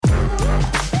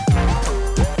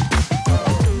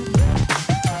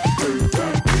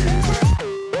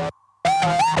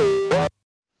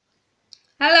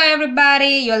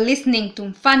everybody. You're listening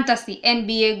to Fantasy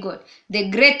NBA Good, the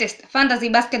greatest fantasy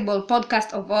basketball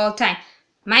podcast of all time.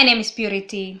 My name is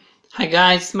Purity. Hi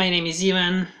guys, my name is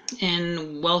Ivan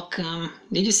and welcome.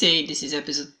 Did you say this is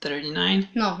episode 39?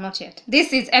 No, not yet.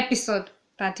 This is episode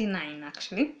 39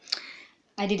 actually.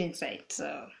 I didn't say it,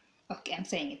 so okay, I'm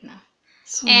saying it now.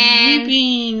 So And- we've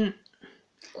been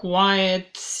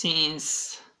quiet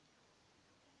since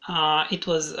it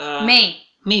was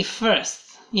May 1st.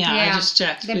 Yeah, Yeah, I just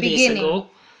checked the 3 days beginning. ago.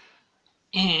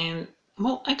 And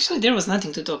well, actually there was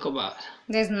nothing to talk about.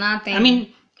 There's nothing. I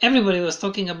mean, everybody was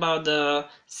talking about the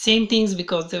same things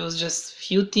because there was just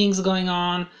few things going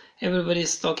on.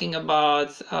 Everybody's talking about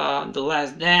The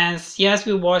Last Dance. Yes,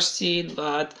 we watched it,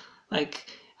 but like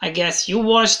I guess you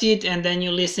watched it and then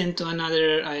you listened to another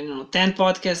 10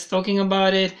 podcasts talking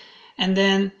about it, and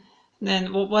then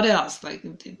what else? Like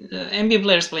the NBA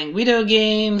players playing video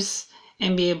games,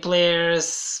 NBA players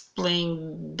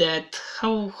playing that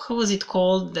how was it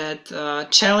called, that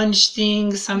challenge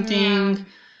thing, something. Yeah.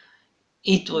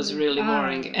 It was really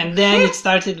boring. Oh. And then it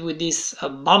started with this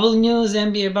bubble news,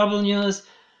 NBA bubble news,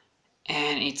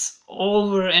 and it's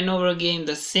over and over again,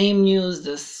 the same news,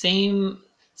 the same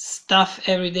stuff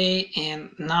every day. And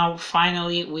now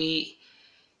finally we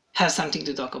have something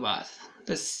to talk about.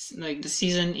 This, like, the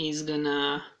season is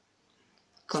gonna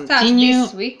Starts continue.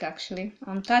 this week actually,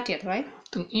 on 30th, right?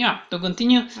 To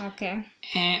continue. Okay.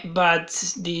 But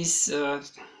these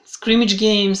scrimmage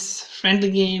games, friendly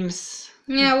games,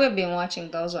 Yeah, we've been watching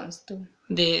those ones too.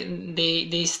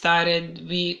 they started.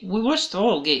 We watched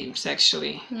all games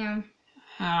actually. Yeah.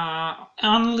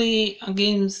 Only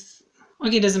games.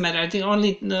 Okay, doesn't matter. I think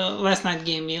only the last night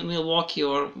game, Milwaukee,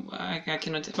 or I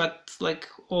cannot. But like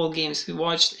all games we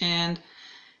watched, and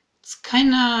it's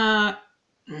kind of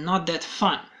not that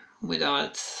fun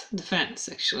without the fans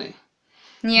actually.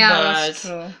 Yeah, that's But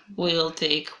true. we'll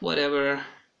take whatever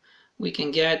we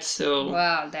can get. So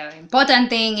Well, the important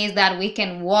thing is that we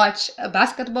can watch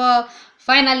basketball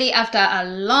finally after a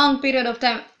long period of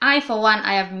time. For one,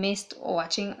 I have missed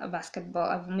watching basketball.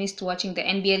 I've missed watching the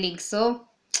NBA league. So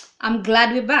I'm glad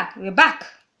we're back. We're back.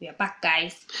 We are back,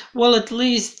 guys. well, at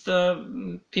least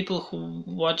people who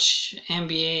watch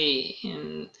NBA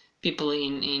and people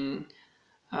in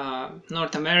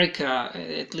North America,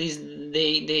 at least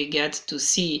they get to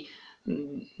see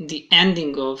the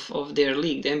ending of their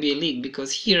league, the NBA league,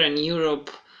 because here in Europe,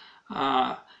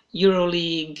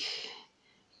 EuroLeague,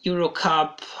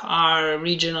 Eurocup, our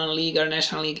regional league, our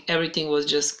national league, everything was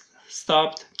just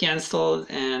stopped, cancelled,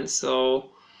 and so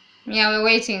Yeah, we're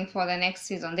waiting for the next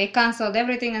season. They canceled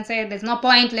everything and said there's no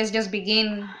point. Let's just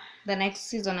begin the next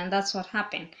season, and that's what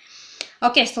happened.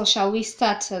 Okay, so shall we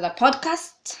start the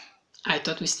podcast? I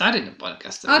thought we started the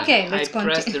podcast already. Okay, let's I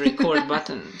pressed the continue. record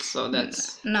button, so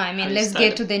that's No, I mean, how you let's started.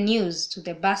 get to the news, to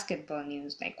the basketball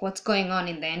news, like what's going on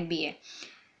in the NBA.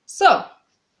 So,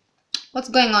 what's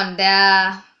going on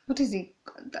there? What is it?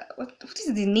 What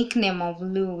is the nickname of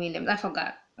Lou Williams? I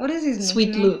forgot. What is his Sweet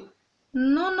nickname? Lou.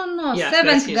 No. Yes,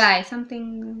 Seventh that's his. guy, something.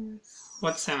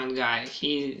 What seventh guy?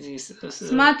 He's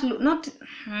Smart Lou, not.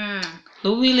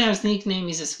 Lou Williams' nickname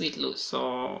is a Sweet Lou.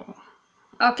 So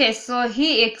Okay, so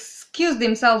he excused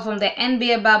himself from the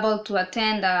NBA bubble to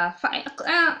attend a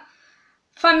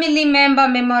family member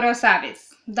memorial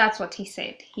service. That's what he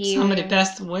said. somebody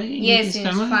passed away in Yes, his in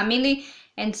family. his family,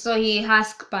 and so he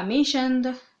asked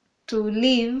permission to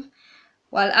leave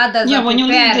while others Yeah, are when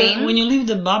preparing. you leave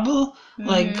the bubble,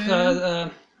 like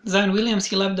Zion Williams,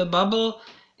 he left the bubble,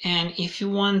 and if you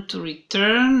want to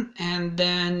return and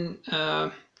then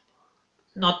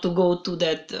not to go to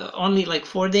that only like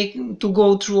 4 day, to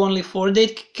go through only 4 day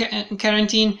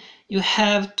quarantine, you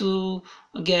have to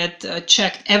get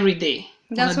checked every day.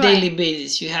 That's on a daily right.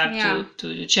 basis. You have Yeah.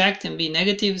 to check and be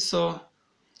negative. So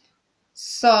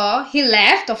he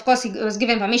left. Of course, he was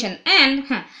given permission, and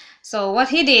so what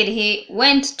he did, he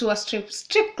went to a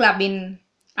strip club in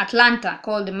Atlanta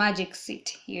called Magic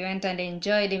City. He went and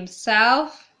enjoyed himself.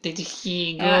 Did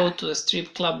he go Yeah. to a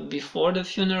strip club before the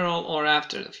funeral or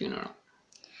after the funeral?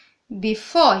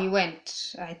 Before he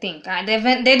went, I think.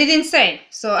 They didn't say,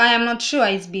 so I am not sure.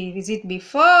 Is it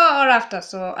before or after?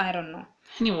 So I don't know.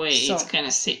 Anyway, So- it's kind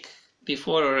of sick.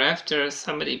 Before or after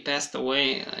somebody passed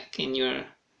away, like in your...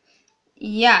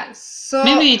 Yeah. So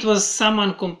Maybe it was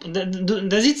someone...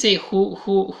 Does it say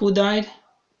who died?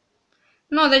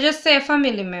 no, they just say a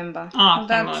family member. Ah,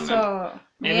 That's family so.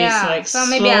 Maybe yeah. it's like so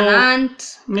maybe an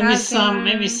aunt. Maybe cousin.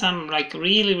 some like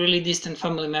really distant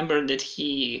family member that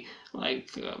he like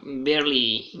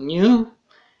barely knew,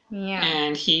 Yeah.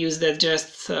 and he used that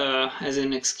just as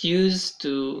an excuse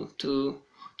to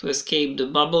escape the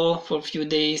bubble for a few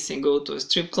days and go to a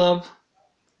strip club.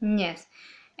 Yes.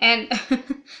 And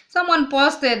someone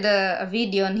posted a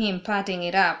video on him partying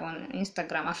it up on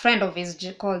Instagram. A friend of his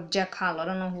called Jack Harlow. I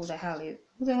don't know who the hell is.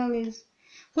 Who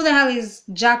the hell is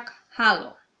Jack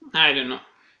Harlow? I don't know.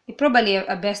 Probably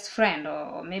a best friend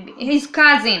or maybe his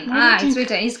cousin. It's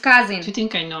written his cousin. Do you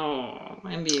think I know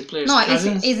NBA players' No,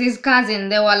 cousins? it's his cousin.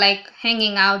 They were like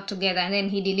hanging out together, and then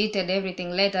he deleted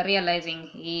everything later, realizing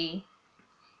he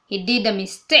did a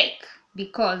mistake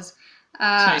because.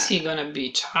 So is he gonna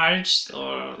be charged,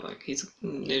 or like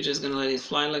they're just gonna let it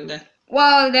fly like that?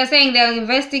 Well, they're saying they're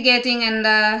investigating, and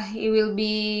he will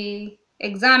be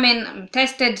examined,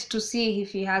 tested to see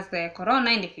if he has the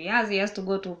corona, and if he has to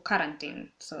go to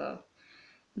quarantine. So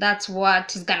that's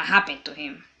what is gonna happen to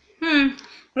him.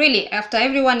 Really, after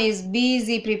everyone is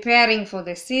busy preparing for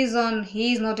the season,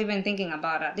 he's not even thinking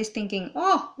about it. He's thinking,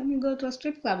 oh, let me go to a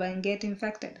strip club and get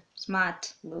infected.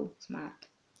 Smart, Lou, smart.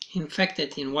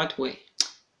 Infected in what way?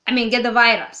 I mean, get the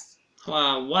virus.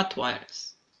 What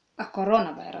virus? A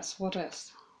coronavirus. What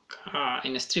else?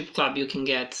 In a strip club, you can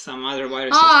get some other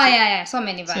viruses. Oh, yeah, so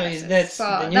many viruses. So that's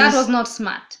the news? That was not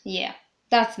smart. Yeah,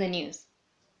 that's the news.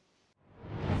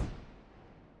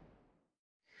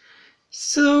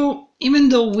 So even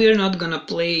though we're not gonna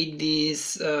play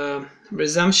these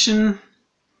resumption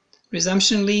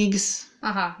leagues,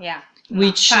 Yeah.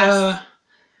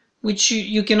 which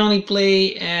you can only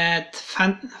play at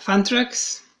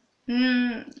Fantrax.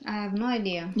 I have no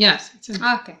idea. Yes, it's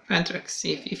Okay. Fantrax.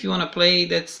 If you want to play,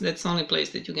 that's the only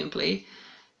place that you can play,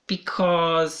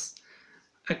 because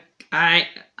I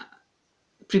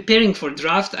preparing for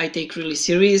draft I take really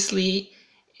seriously.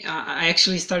 I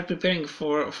actually start preparing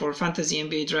for fantasy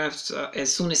NBA drafts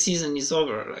as soon as season is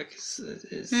over. Like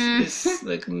it's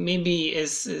like maybe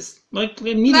as like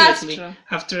immediately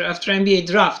after NBA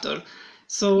draft, or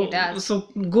so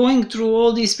going through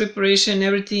all this preparation,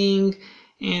 everything,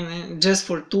 and just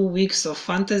for 2 weeks of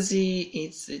fantasy,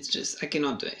 it's just I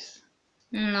cannot do it.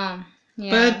 No.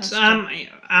 Yeah, but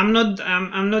I'm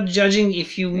not judging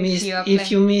if you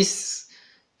miss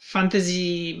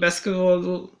fantasy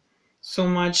basketball so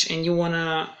much and you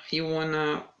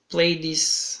wanna play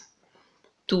this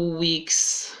 2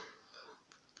 weeks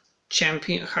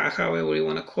champion, however you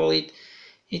wanna call it.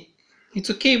 It's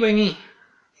okay by me.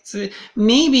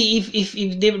 Maybe if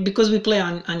they, because we play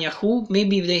on Yahoo,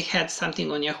 maybe if they had something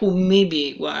on Yahoo,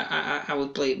 maybe I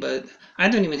would play, but I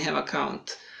don't even have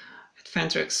account at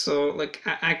Fantrax, so like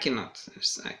I cannot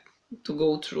to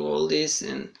go through all this,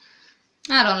 and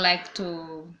I don't like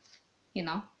to,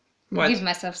 give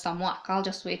myself some work. I'll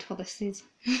just wait for the season.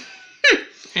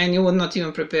 And you would not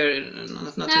even prepare, not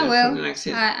even for the next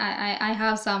season. I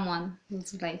have someone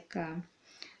who's like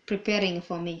preparing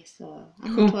for me, so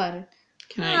I'm not worried.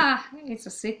 It's a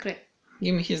secret.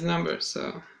 Give me his number,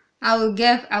 so I will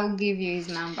give you his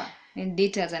number and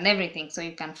details and everything, so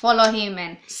you can follow him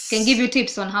and can give you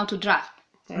tips on how to draft.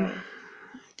 I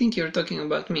think you're talking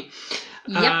about me.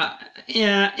 Yep.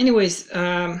 Anyways,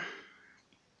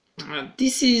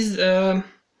 this is a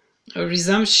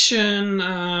resumption,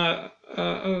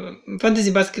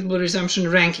 fantasy basketball resumption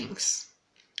rankings.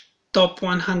 Top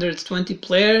 120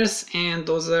 players, and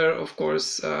those are of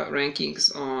course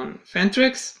rankings on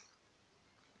Fantrax.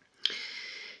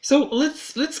 So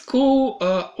let's go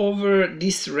over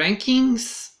these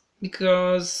rankings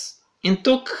and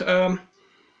talk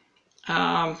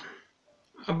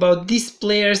about these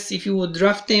players, if you would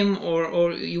draft them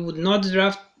or you would not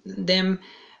draft them,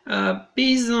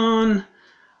 based on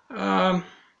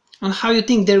how you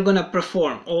think they're gonna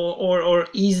perform, or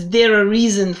is there a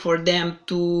reason for them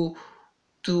to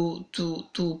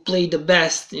play the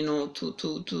best,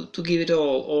 to give it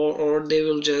all, or they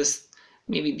will just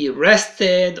maybe be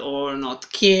rested or not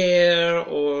care,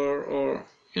 or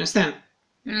you understand?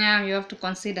 Yeah, you have to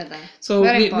consider that. So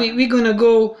we're gonna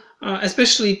go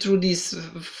especially through this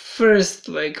first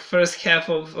half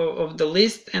of the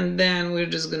list, and then we're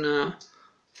just gonna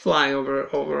fly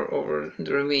over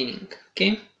the remaining.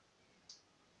 Okay.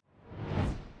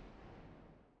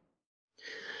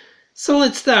 So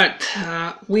let's start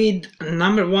with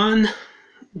number 1,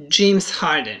 James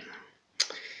Harden.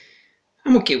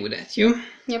 I'm okay with that. You?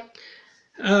 Yep.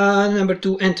 Number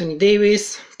 2, Anthony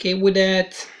Davis. Okay with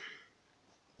that.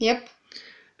 Yep.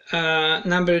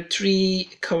 Number 3,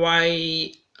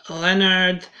 Kawhi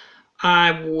Leonard.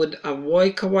 I would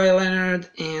avoid Kawhi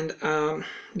Leonard, and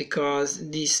because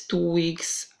these 2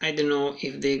 weeks, I don't know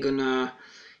if they're gonna,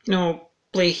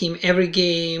 play him every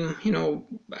game.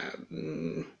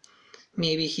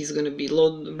 Maybe he's gonna be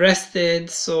rested.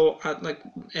 So,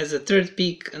 as a third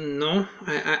pick, no,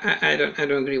 I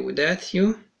don't agree with that.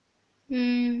 You?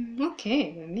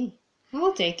 Okay, with me,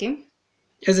 I'll take him.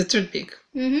 as a third pick.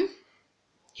 Mm-hmm.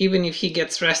 Even if he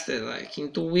gets rested, like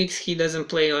in 2 weeks, he doesn't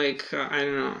play like I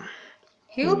don't know,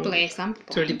 He will play some point.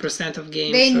 30% of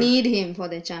games. They need him for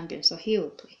the champion, so he will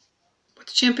play. But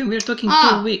the champion, we're talking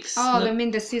 2 weeks. Oh, I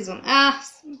mean the season.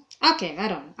 Okay, I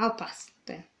don't know. I'll pass.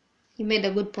 Then you made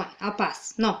a good point. I'll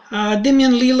pass. No.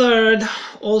 Damian Lillard,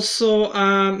 also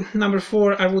number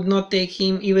 4. I would not take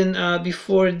him even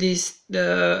before this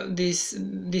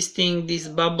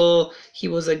bubble. He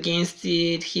was against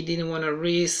it. He didn't want to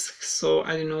risk. So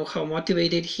I don't know how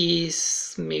motivated he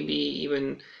is. Maybe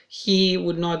even he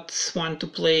would not want to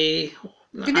play.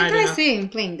 Didn't I see him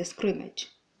playing the scrimmage?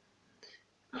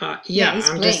 Yeah, he's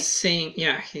I'm playing. just saying.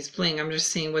 Yeah, he's playing. I'm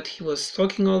just saying what he was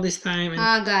talking all this time.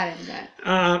 And, Got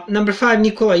it. number 5,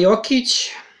 Nikola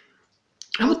Jokic.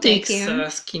 I would take him.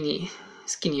 skinny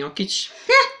Jokic.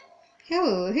 He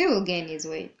will gain his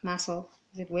weight, muscle.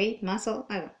 Is it weight, muscle?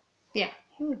 I don't know. Yeah,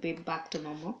 he will be back to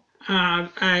normal.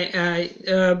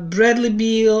 Bradley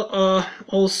Beal.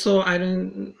 Also, I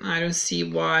don't see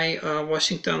why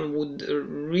Washington would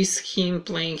risk him,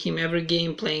 playing him every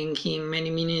game, playing him many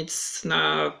minutes.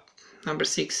 Number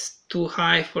 6, too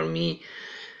high for me.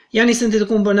 Giannis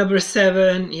Antetokounmpo, number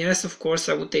 7. Yes, of course,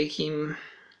 I would take him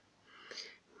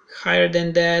higher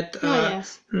than that.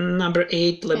 Yes. Number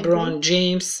 8, LeBron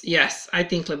James. Yes, I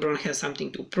think LeBron has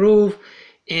something to prove,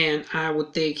 and I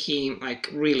would take him like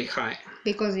really high.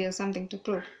 Because he has something to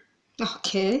prove.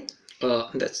 Okay.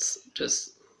 That's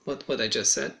just what I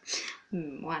just said.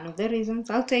 One of the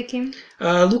reasons. I'll take him.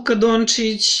 Luka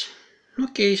Doncic.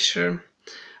 Okay, sure.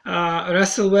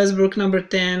 Russell Westbrook, number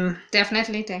 10.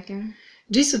 Definitely take him.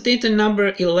 Jason Tatum,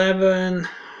 number 11.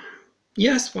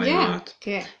 Yes, why not?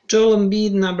 Okay. Joel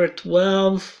Embiid, number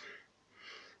 12.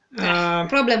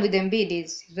 Problem with Embiid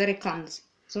is he's very clumsy.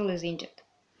 He's always injured.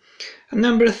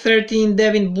 Number 13,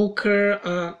 Devin Booker.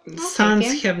 Suns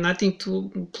okay. have nothing to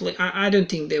play. I don't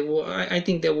think they will. I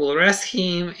think they will rest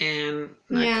him, and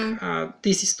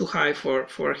this is too high for.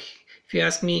 If you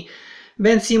ask me,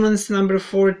 Ben Simmons, number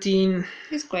 14.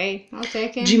 He's great. I'll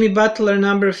take him. Jimmy Butler,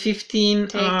 number 15.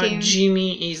 Take him.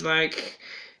 Jimmy is like,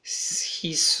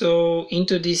 he's so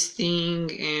into this thing,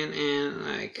 and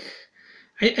like.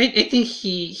 I think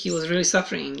he was really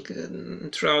suffering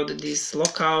throughout this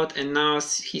lockout, and now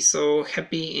he's so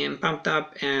happy and pumped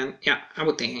up, and yeah, I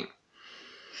would take him.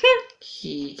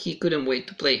 he couldn't wait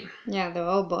to play. Yeah, they're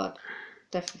all bored.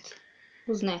 Definitely.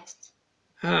 Who's next?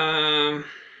 Paul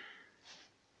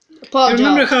George.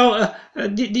 Remember how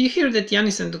did you hear that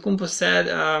Giannis Antetokounmpo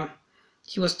said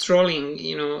he was trolling,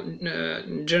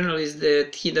 journalists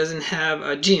that he doesn't have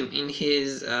a gym in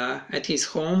his at his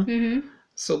home. Mm-hmm.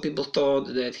 So people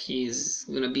thought that he's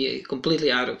gonna be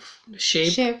completely out of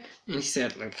shape. And he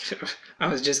said, like, I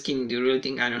was just kidding. Do you really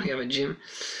think I don't have a gym?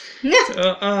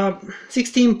 So,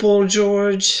 16, Paul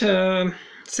George. 17,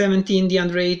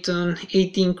 DeAndre Ayton.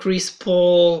 18, Chris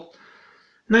Paul.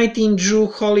 19, Drew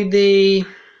Holiday.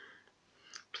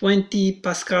 20,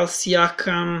 Pascal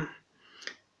Siakam.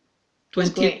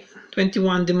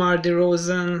 21, DeMar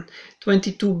DeRozan.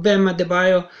 22, Bam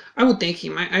Adebayo. I would take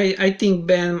him. I think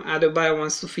Bam Adebayo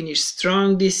wants to finish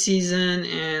strong this season,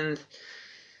 and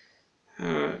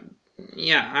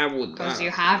yeah, I would. Because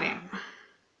you have him.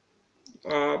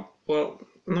 Well,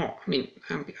 no, I mean,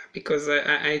 because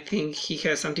I think he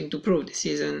has something to prove this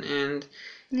season, and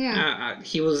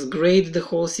he was great the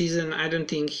whole season. I don't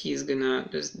think he's gonna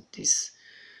just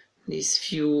these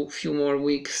few more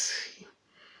weeks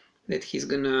that he's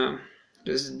gonna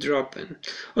just drop in.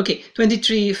 Okay,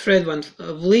 23, Fred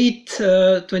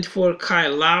VanVleet. 24,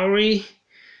 Kyle Lowry.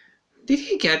 Did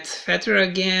he get fatter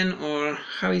again, or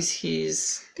how is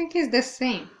his? I think he's the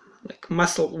same. Like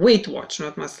weight watch,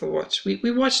 not muscle watch. We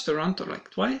watched Toronto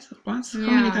like twice or once. How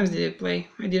many times did they play?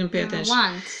 I didn't pay attention.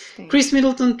 Once. Chris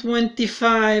Middleton,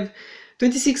 25.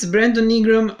 26, Brandon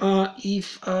Ingram.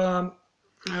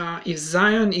 If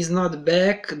Zion is not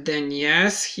back, then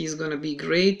yes, he's gonna be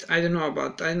great. I don't know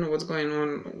what's going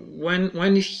on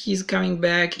when he's coming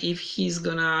back. If he's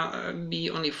gonna be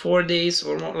only 4 days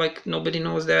or more, like nobody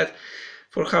knows that.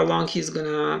 For how long he's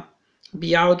gonna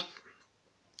be out.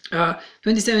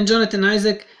 27, Jonathan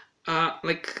Isaac.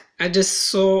 Like I just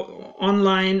saw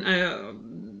online.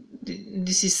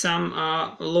 This is some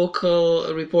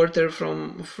local reporter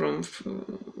from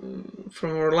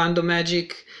Orlando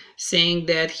Magic saying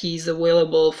that he's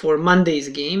available for Monday's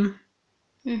game.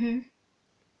 Mm-hmm.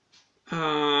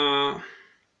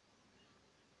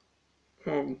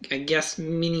 Well, I guess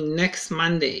meaning next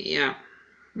Monday, yeah.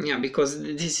 Yeah, because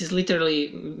this is literally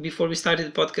before we started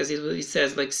the podcast. It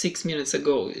says like 6 minutes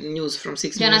ago, news from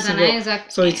 6 minutes Jonathan ago. Isaac.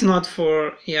 So it's not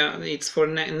for it's for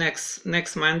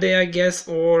next Monday, I guess,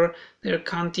 or they're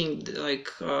counting like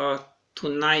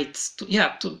tonight's. To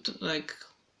like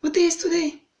what day is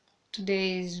today?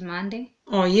 Today is Monday.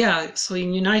 Oh yeah, so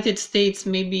in United States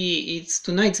maybe it's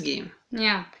tonight's game.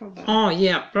 Yeah, probably. Oh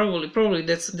yeah, probably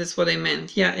that's what I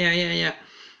meant. Yeah.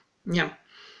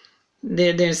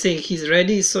 They're saying he's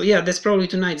ready, so yeah, that's probably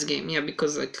tonight's game. Yeah,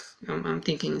 because like I'm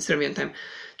thinking Serbian time.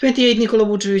 28 Nikola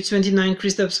Vucevic, 29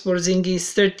 Kristaps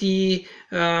Porzingis, 30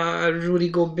 Rudy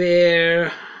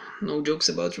Gobert. No jokes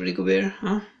about Rudy Gobert,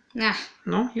 huh? Nah.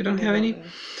 No, you don't have any.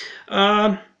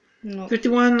 No.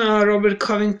 31 Robert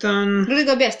Covington. Rudy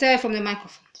Gobert, stay away from the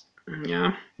microphone.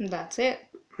 Yeah. That's it.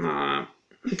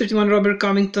 31 Robert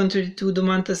Covington, 32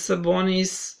 Domantas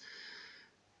Sabonis.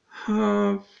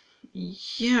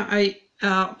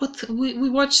 We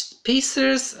watched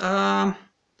Pacers.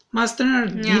 Miles Turner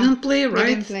didn't play, right?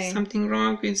 Didn't play. Something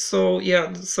wrong with, so yeah,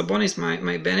 Sabonis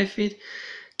my benefit.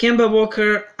 Kemba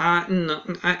Walker, no,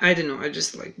 I don't know. I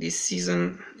just like this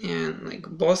season and like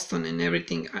Boston and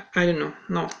everything. I don't know.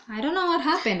 No. I don't know what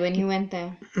happened when he went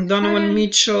there. Donovan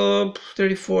Mitchell,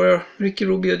 34. Ricky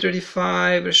Rubio,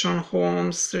 35. Rashawn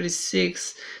Holmes,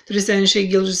 36. 37. Shai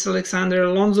Gilgeous-Alexander.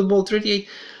 Lonzo Ball, 38.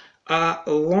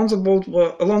 Alonzo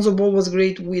Ball was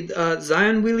great with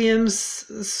Zion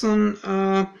Williamson.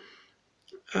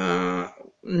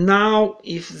 Now,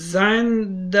 if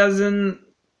Zion doesn't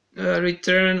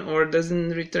return or doesn't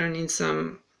return in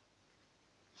some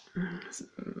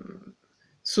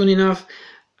soon enough,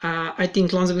 I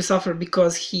think Lonzo will suffer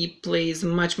because he plays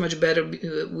much better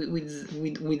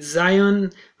with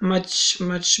Zion, much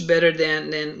better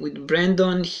than with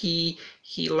Brandon. He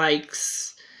likes.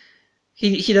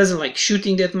 He doesn't like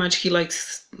shooting that much. He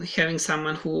likes having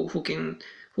someone who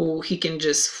he can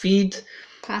just feed.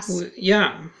 Pass.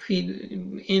 Feed.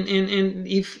 And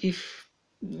if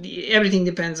everything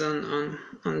depends on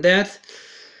that.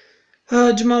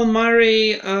 Jamal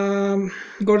Murray,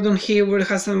 Gordon Hayward,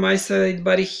 Hassan Whiteside,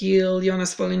 Buddy Hield,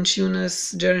 Jonas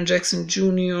Valanciunas, Jaren Jackson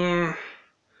Jr.,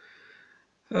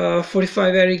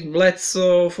 45 Eric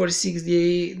Bledsoe, 46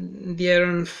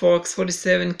 De'Aaron Fox,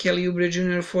 47 Kelly Oubre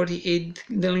Jr., 48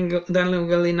 Danilo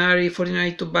Gallinari,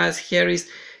 49 Tobias Harris,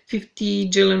 50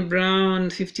 Jaylen Brown,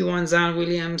 51 Zion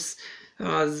Williams.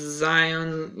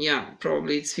 Zion,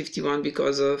 probably it's 51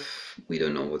 because of we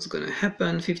don't know what's gonna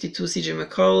happen. 52 CJ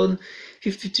McCollum,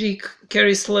 53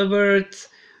 Caris LeVert.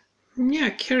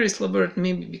 Caris LeVert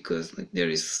maybe because like there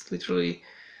is literally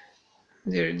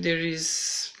there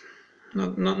is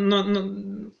not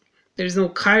there is no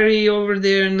Kyrie over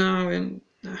there now, and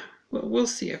we'll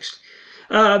see actually.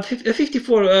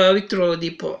 54 Victor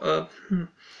Oladipo.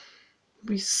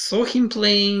 We saw him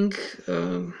playing.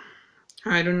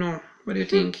 I don't know. What do you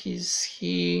think? He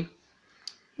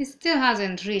still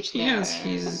hasn't reached there. Yes,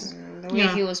 he's the way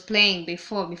he was playing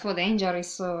before the injury.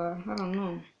 So I don't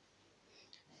know.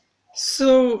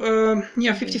 So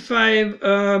 55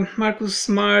 Marcus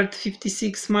Smart,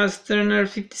 56 Miles Turner,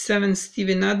 57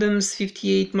 Steven Adams,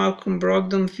 58 Malcolm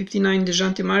Brogdon, 59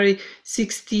 DeJounte Murray,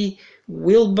 60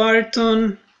 Will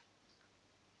Barton.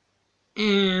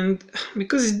 And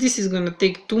because this is gonna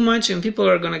take too much and people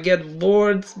are gonna get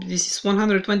bored, this is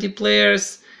 120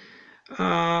 players.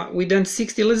 We done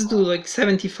 60. Let's do like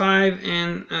 75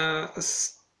 and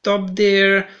stop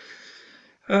there.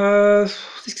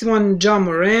 61 Ja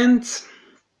Morant,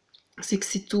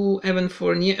 62 Evan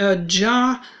Fournier.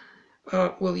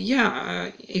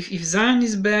 If Zion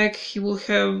is back, he will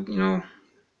have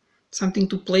something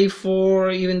to play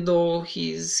for, even though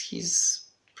he's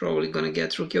probably gonna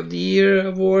get Rookie of the Year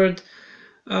award.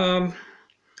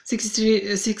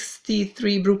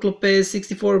 63 Brook Lopez,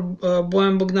 64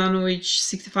 Bojan Bogdanovic,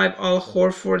 65 Al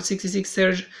Horford, 66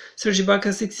 Serge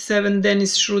Ibaka, 67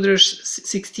 Dennis Schroeder,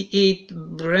 68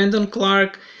 Brandon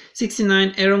Clark,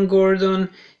 69 Aaron Gordon.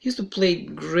 He used to play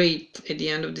great at the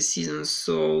end of the season,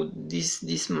 so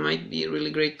this might be a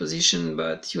really great position,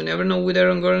 but you never know with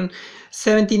Aaron Gordon.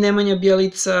 70 Nemanja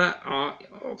Bjelica,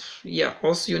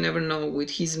 also you never know with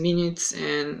his minutes,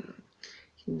 and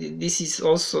this is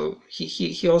also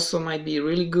he also might be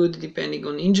really good depending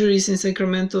on injuries in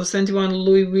Sacramento. 71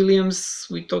 Louis Williams,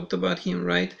 we talked about him,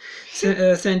 right?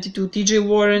 72 TJ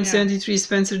Warren, 73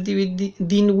 Spencer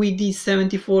Dinwiddie,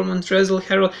 74 Montrezl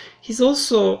Harrell. He's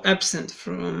also absent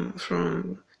from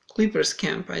Clippers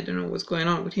camp. I don't know what's going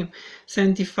on with him.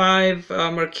 75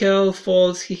 Markelle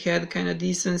Fultz, he had kind of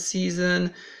decent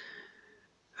season.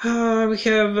 We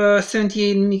have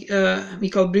 78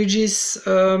 Mikal Bridges,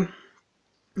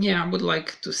 yeah, I would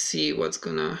like to see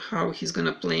how he's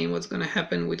gonna play, what's gonna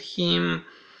happen with him.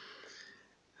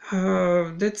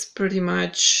 That's pretty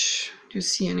much. Do you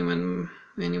see anyone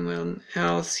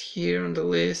else here on the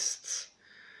list?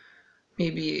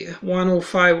 Maybe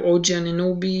 105 OG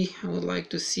Anunoby. I would like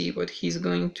to see what he's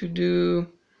going to do.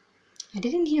 I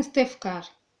didn't hear Steph Curry.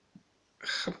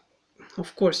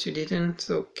 Of course you didn't,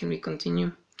 so can we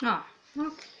continue? Oh,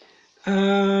 okay.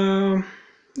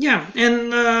 Yeah,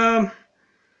 and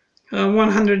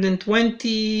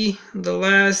 120, the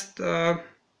last,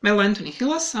 Mel Anthony. He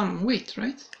lost some weight,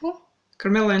 right? Who?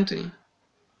 Carmelo Anthony.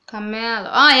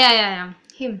 Carmelo. Oh, yeah.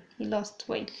 Him. He lost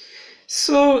weight.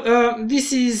 So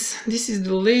this is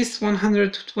the list,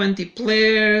 120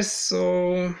 players.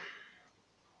 So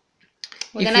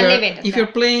we're gonna leave it. If you're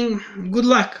playing, good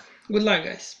luck,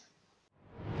 guys.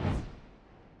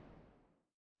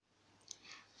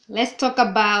 Let's talk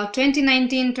about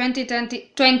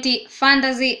 2019-2020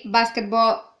 Fantasy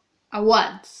Basketball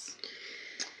Awards.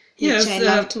 Yes, which I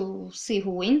love to see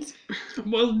who wins.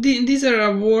 Well, these are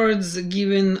awards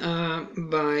given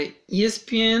by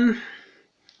ESPN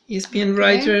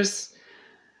writers,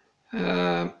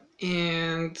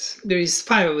 and there is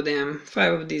 5 of them,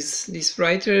 5 of these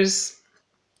writers.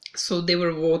 So they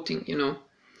were voting,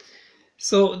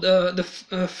 So the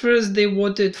first they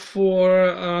voted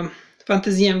for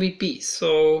Fantasy MVP.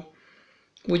 So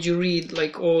would you read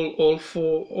like all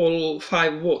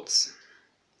 5 votes?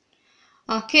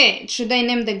 Okay, should I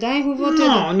name the guy who voted?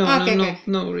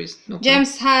 No reason. No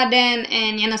James Harden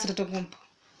and Giannis Antetokounmpo.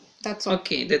 That's all.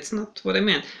 Okay, that's not what I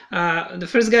meant. The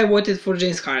first guy voted for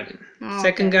James Harden. Okay.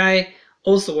 Second guy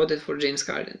also voted for James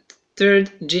Harden.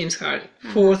 Third, James Harden.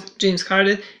 Fourth, James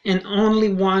Harden, and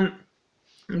only one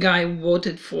guy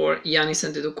voted for Giannis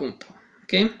Antetokounmpo.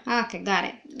 Okay. Okay, got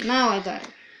it. Now I got it.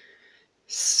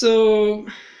 So,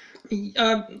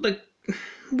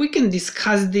 we can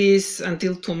discuss this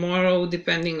until tomorrow,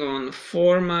 depending on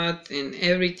format and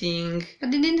everything.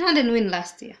 But didn't Harden win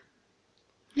last year?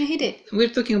 Yeah, he did. We're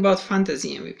talking about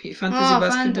fantasy MVP,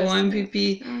 basketball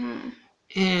MVP,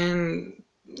 and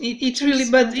it's really,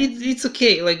 but it's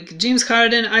okay. Like James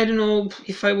Harden, I don't know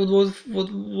if I would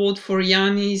vote for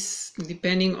Giannis,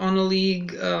 depending on the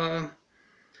league.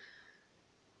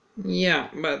 Yeah,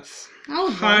 but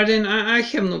Harden, I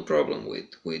have no problem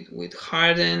with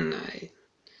Harden.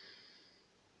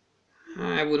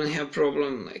 I wouldn't have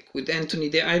problem like with Anthony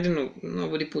Davis. I don't know.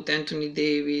 Nobody put Anthony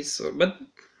Davis, but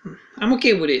I'm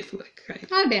okay with it.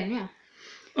 Harden, yeah.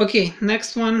 Okay,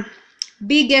 next one.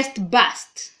 Biggest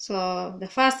bust. So the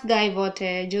first guy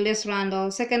voted Julius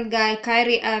Randle. Second guy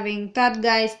Kyrie Irving. Third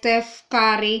guy Steph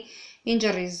Curry.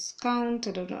 Injuries count.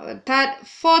 I don't know.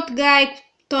 Fourth guy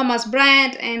Thomas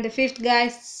Bryant, and the fifth guy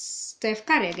Steph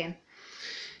Curry again.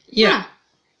 Yeah.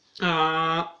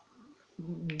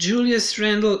 Julius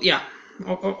Randle. Yeah.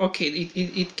 Okay.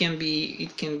 It can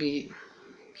be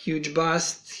huge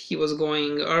bust. He was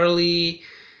going early.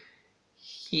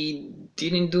 He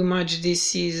didn't do much this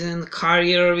season.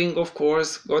 Kyrie Irving, of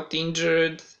course, got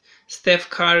injured. Steph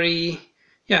Curry,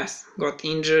 yes, got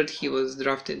injured. He was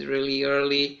drafted really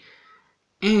early.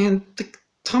 And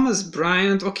Thomas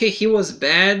Bryant, okay, he was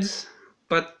bad,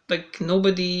 but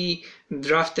nobody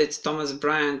drafted Thomas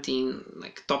Bryant in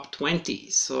top 20.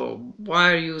 So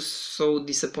why are you so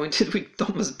disappointed with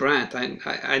Thomas Bryant?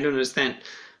 I don't understand.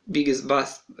 Biggest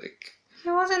bust. He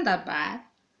wasn't that bad.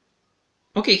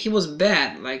 Okay, he was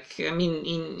bad.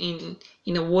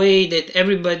 In a way that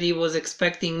everybody was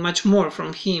expecting much more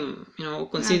from him.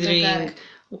 Considering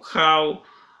how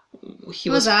he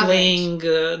was playing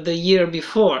the year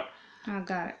before. I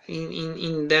got it.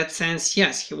 In that sense,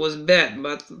 yes, he was bad.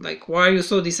 But why are you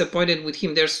so disappointed with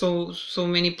him? There's so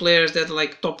many players that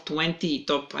top 20,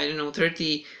 top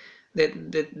 30 that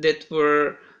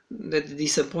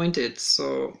disappointed.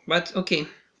 So, but okay.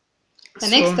 The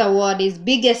next award is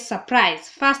biggest surprise.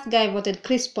 First guy voted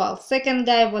Chris Paul. Second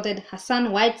guy voted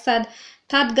Hassan Whiteside.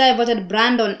 Third guy voted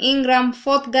Brandon Ingram.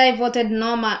 Fourth guy voted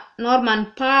Norman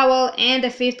Powell. And the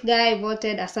fifth guy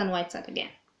voted Hassan Whiteside again.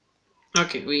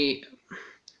 Okay, we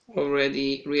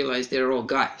already realized they're all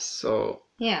guys. So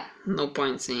yeah, no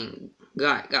point saying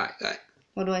guy.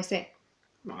 What do I say?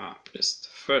 Just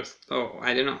first. Oh,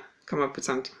 I don't know. Come up with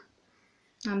something.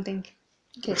 I'm thinking.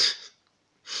 Okay.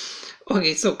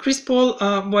 Okay, so Chris Paul,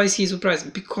 why is he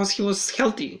surprised? Because he was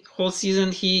healthy whole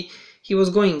season. He was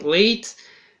going late.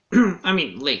 I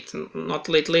mean, late, not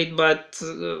late, but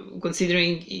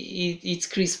considering it's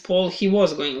Chris Paul, he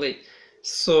was going late.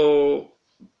 So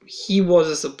he was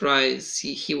a surprise.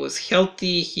 He was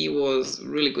healthy. He was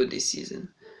really good this season.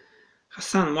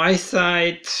 Hassan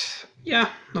Whiteside, yeah,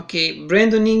 okay.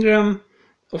 Brandon Ingram,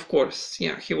 of course,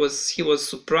 yeah, he was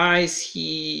surprised.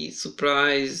 He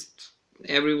surprised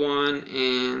everyone,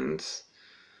 and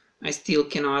I still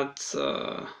cannot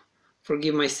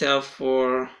forgive myself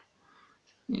for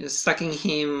sucking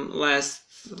him last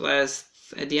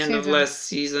at the end of last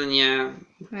season. Yeah,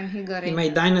 when he got in my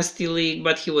dynasty league,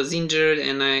 but he was injured,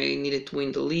 and I needed to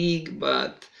win the league.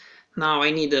 But now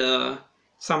I need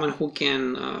someone who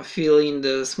can fill in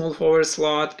the small forward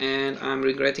slot, and I'm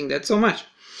regretting that so much.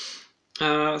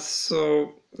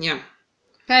 So yeah,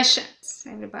 patience,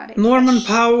 everybody. Norman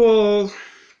Powell,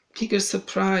 biggest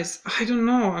surprise. I don't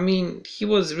know. I mean, he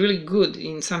was really good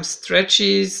in some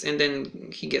stretches, and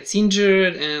then he gets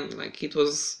injured, and like it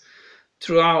was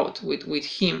throughout with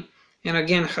him. And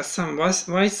again, Hassan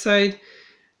Whiteside,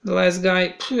 the last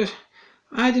guy.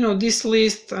 I don't know, this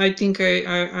list. I think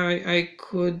I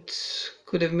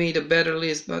could have made a better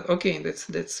list, but okay,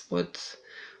 that's what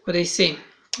they say.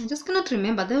 I just cannot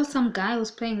remember. There was some guy who was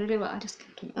playing really well. I just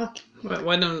can't remember. Okay. Well,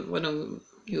 why don't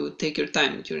you take your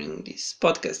time during this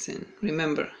podcast and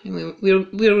remember? And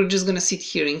we're just gonna sit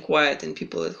here in quiet and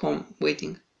people at home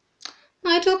waiting.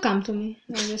 No, it will come to me.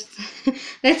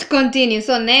 Let's continue.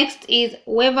 So next is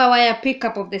waiver wire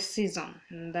pickup of the season.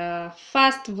 The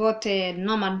first voted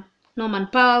Norman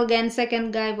Powell again.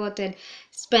 Second guy voted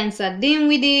Spencer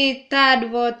Dinwiddie. Third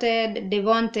voted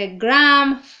Devonte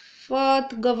Graham.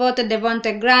 Fourth voted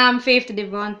Devonte Graham. Fifth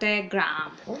Devonte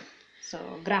Graham. So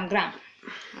Graham.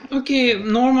 Okay,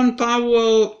 Norman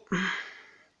Powell.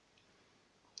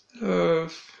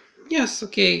 Yes,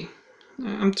 okay.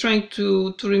 I'm trying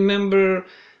to remember,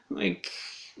 like,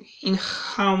 in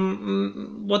how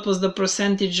what was the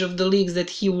percentage of the leagues that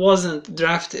he wasn't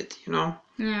drafted.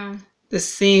 Yeah. The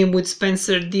same with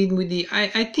Spencer Dinwiddie.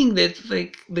 I think that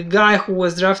like the guy who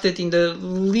was drafted in the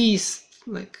least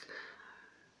like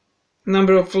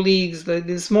number of leagues,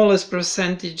 the smallest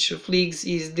percentage of leagues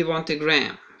is Devonte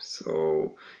Graham.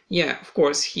 So yeah, of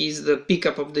course he's the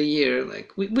pickup of the year.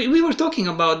 Like we were talking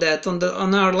about that on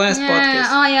our last podcast.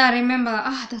 Oh yeah, I remember.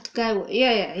 That guy.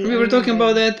 Yeah. We were talking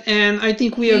about that, and I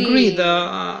think we agreed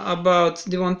about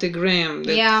Devonte Graham.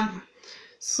 Yeah.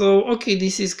 So okay,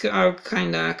 this is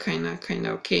kind of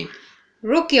okay.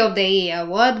 Rookie of the Year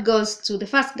award goes to the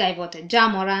first guy voted Ja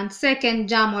Morant, second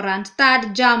Ja Morant,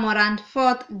 third Ja Morant,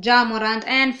 fourth Ja Morant,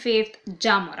 and fifth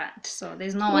Ja Morant. So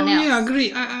there's no one else. Yeah,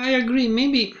 I agree.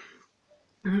 Maybe.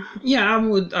 Yeah, I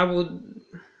would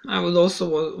also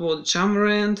vote Ja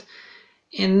Morant,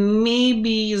 and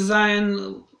maybe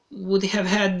Zion would have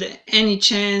had any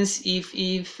chance if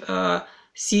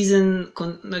season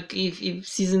if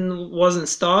season wasn't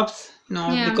stopped,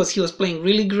 because he was playing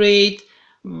really great,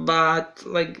 but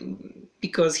like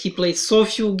because he played so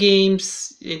few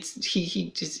games, it's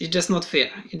just not fair.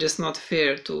 It's just not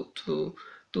fair to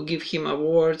give him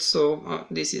awards. So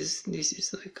this is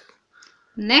like.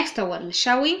 Next award,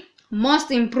 shall we?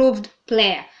 Most improved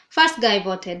player. First guy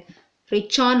voted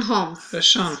Richaun Holmes,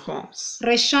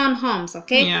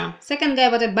 okay? Yeah. Second guy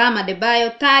voted Bam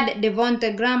Adebayo. Third,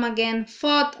 Devonte Graham again.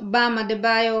 Fourth, Bam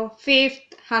Adebayo. Fifth,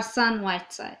 Hassan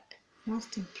Whiteside.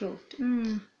 Most improved.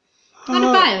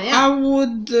 Adebayo, yeah. I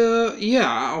would,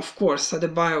 yeah, of course,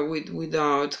 Adebayo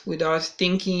without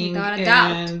thinking. Without a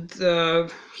doubt. And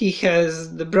he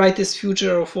has the brightest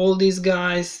future of all these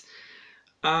guys.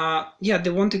 Yeah,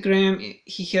 Devonte Graham,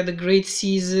 he had a great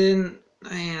season,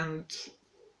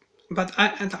 but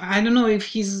I don't know if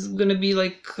he's gonna be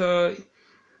like,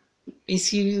 is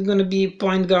he gonna be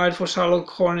point guard for Charlotte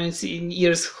Hornets in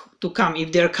years to come,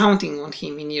 if they're counting on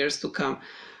him in years to come.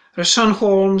 Richaun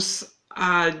Holmes,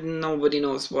 nobody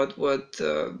knows what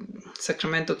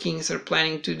Sacramento Kings are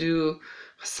planning to do.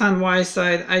 Hassan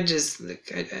Whiteside, I just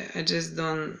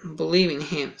don't believe in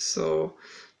him. So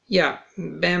yeah,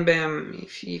 Bam Bam,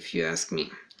 if you ask me.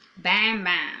 Bam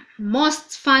Bam.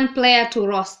 Most fun player to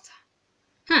roster.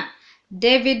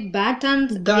 Davis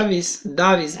Bertans. Davis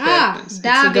Bertans. It's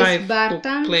a guy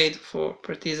who played for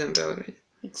Partizan Belgrade.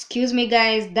 Excuse me,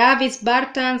 guys. Davis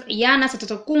Bertans, Giannis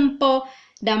Antetokounmpo,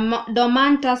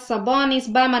 Domantas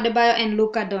Sabonis, Bam Adebayo, and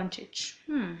Luka Doncic.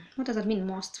 What does that mean,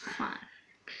 most fun?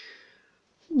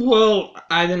 Well,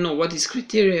 I don't know what is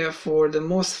criteria for the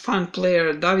most fun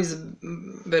player. Davis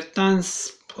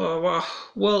Bertans.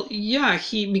 Well, yeah,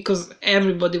 because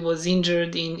everybody was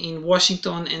injured in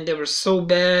Washington and they were so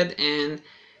bad, and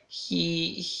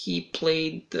he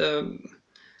played.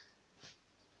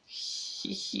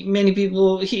 Many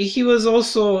people. He was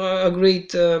also a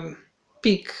great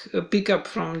pickup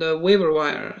from the waiver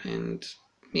wire, and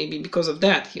maybe because of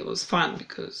that he was fun,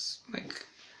 because like.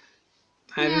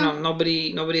 I don't know.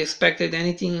 Nobody expected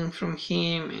anything from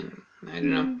him, and I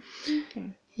don't know. Okay.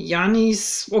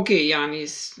 Giannis,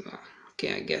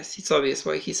 okay, I guess it's obvious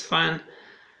why he's fun.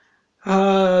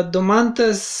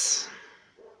 Domantas,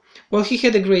 well, he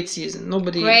had a great season.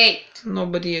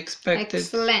 Nobody expected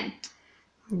Excellent.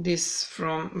 this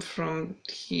from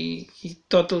he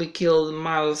totally killed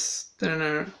Miles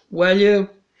Turner value.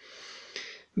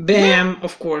 Bam,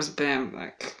 of course, Bam,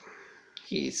 like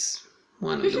he's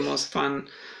one of the most fun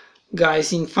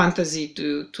guys in fantasy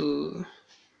to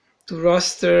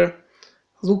roster.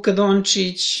 Luka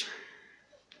Doncic,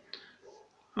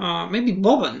 maybe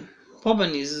Boban.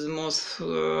 Boban is the most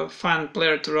fun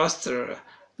player to roster.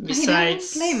 Besides, He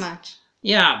doesn't play much.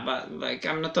 Yeah, but like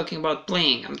I'm not talking about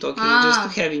playing. I'm talking just to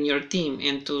have in your team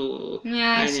and to.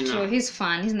 Yeah, it's true. He's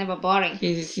fun. He's never boring.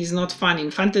 He's not fun in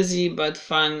fantasy, but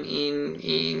fun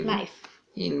in life.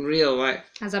 In real life.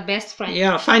 As a best friend.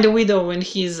 Yeah, find a widow when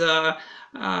he's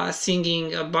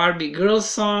singing a Barbie girl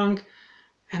song,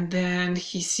 and then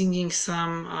he's singing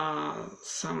some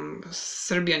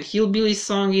Serbian hillbilly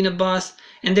song in a bus,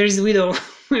 and there is a widow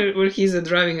where he's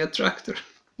driving a tractor.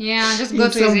 Yeah, just go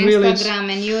to his Instagram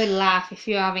and you will laugh if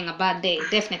you're having a bad day,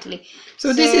 definitely.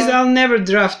 So this is I'll never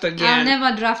draft again. I'll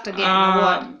never draft again.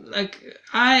 Like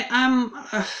I'm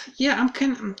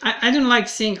kind of, I don't like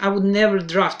saying I would never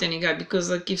draft any guy, because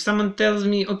like if someone tells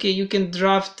me, okay, you can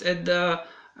draft at the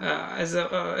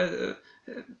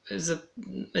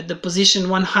at the position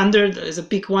 100 as a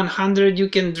pick 100, you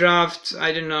can draft,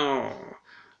 I don't know,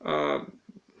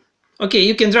 okay,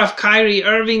 you can draft Kyrie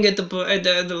Irving at the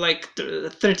like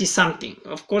 30 something.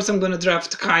 Of course, I'm gonna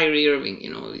draft Kyrie Irving.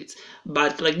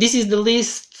 But like this is the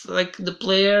list, like the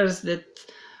players that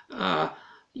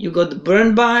you got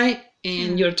burned by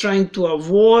and you're trying to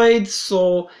avoid.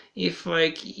 So if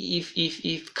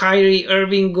Kyrie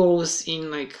Irving goes in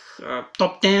like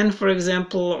top 10, for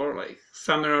example, or like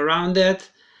somewhere around that,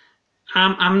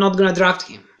 I'm not gonna draft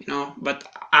him. But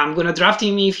I'm gonna draft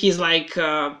him if he's like.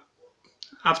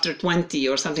 After 20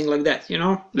 or something like that,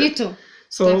 Me too.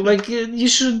 So definitely. Like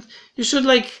you should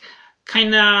like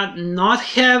kind of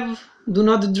do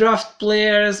not draft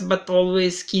players, but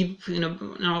always keep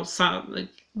some like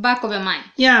back of your mind.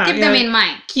 Yeah, keep them in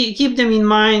mind. Keep them in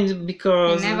mind,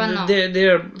 because you never know.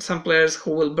 There are some players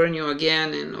who will burn you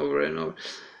again and over.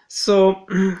 So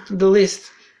the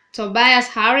list: Tobias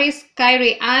Harris,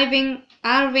 Kyrie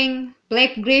Irving,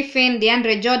 Blake Griffin,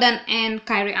 DeAndre Jordan, and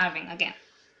Kyrie Irving again.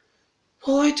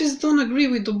 Well, I just don't agree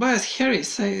with Tobias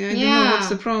Harris. I don't know what's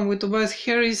the problem with Tobias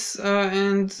Harris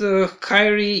and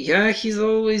Kyrie. Yeah, he's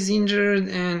always injured,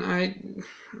 and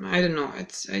I don't know.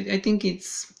 I think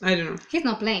it's, I don't know. He's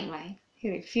not playing, right?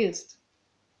 He refused.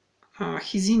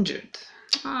 He's injured.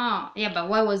 Oh, yeah, but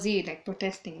why was he like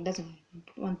protesting? He doesn't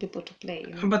want people to play.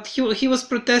 But he was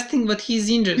protesting, but he's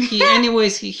injured.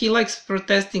 He likes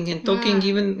protesting and talking,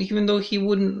 even though he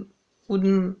wouldn't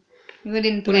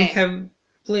have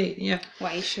played. Yeah.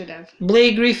 Why he should have.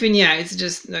 Blake Griffin, yeah, it's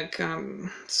just like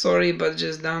sorry, but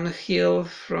just downhill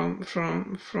from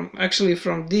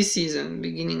this season,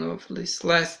 beginning of this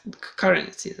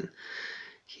current season.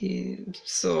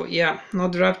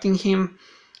 Not drafting him.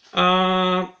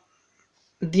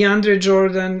 DeAndre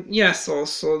Jordan, yes,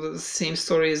 also the same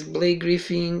story as Blake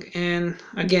Griffin, and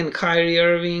again Kyrie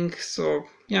Irving. So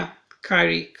yeah,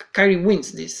 Kyrie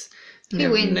wins this.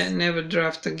 Never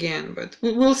draft again, but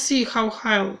we'll see how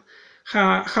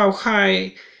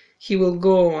high he will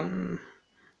go on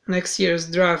next year's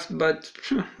draft. But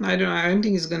I don't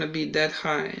think it's gonna be that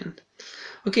high. And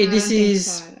okay, this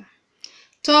is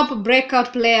top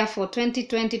breakout player for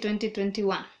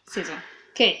 2020-2021 season.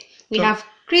 Okay, we have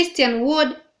Christian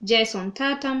Wood, Jason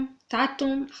Tatum.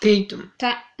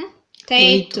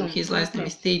 His last name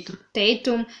is Tatum.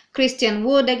 Tatum, Christian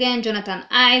Wood again, Jonathan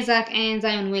Isaac, and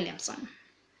Zion Williamson.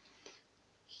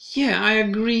 Yeah, I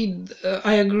agree.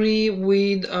 I agree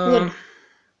with Wood.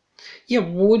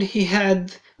 Wood.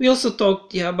 We also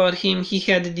talked about him. He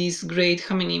had this great,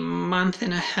 how many, month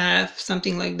and a half,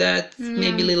 something like that,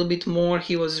 maybe a little bit more.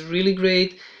 He was really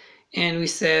great, and we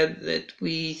said that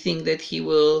we think that he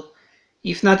will,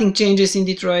 if nothing changes in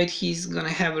Detroit, he's gonna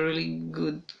have a really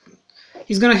good.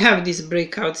 He's gonna have this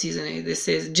breakout season. This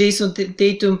says Jason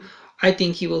Tatum. I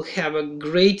think he will have a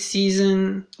great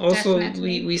season. Also,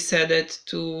 we said that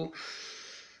too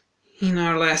in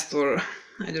our last, or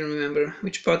I don't remember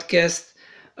which podcast.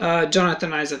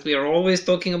 Jonathan Isaac. We are always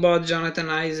talking about Jonathan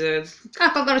Isaac.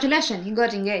 Congratulations! He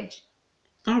got engaged.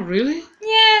 Oh, really?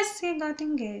 Yes, he got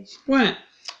engaged. When?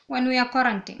 When we are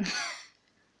quarantining.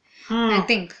 I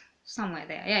think somewhere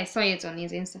there. Yeah, I saw it on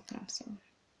his Instagram. So.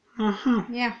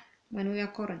 Yeah. When we are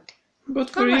quarantined. But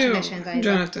for you,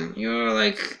 Jonathan, you're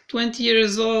like 20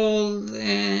 years old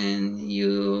and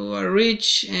you are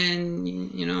rich, and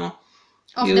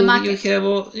Of you the you market. have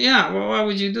all, yeah, well, why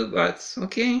would you do that?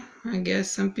 Okay, I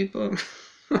guess some people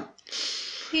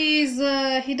He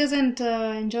doesn't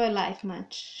enjoy life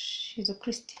much. He's a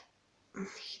Christian.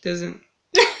 he doesn't.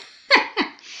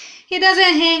 He doesn't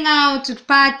hang out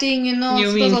partying, You so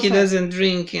mean those he also. doesn't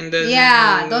drink and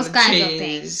Yeah, those doesn't kinds of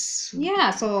things. Yeah,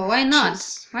 so why not?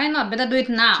 chase Why not? Better do it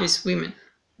now. chase women?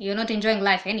 You're not enjoying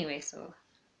life anyway, so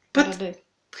better But do it.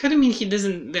 how do you mean he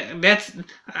doesn't? That's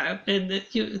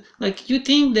you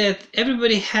think that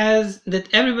everybody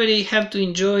have to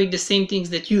enjoy the same things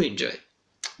that you enjoy.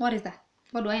 What is that?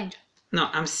 What do I enjoy? No,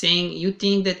 I'm saying you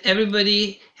think that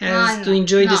everybody has to No,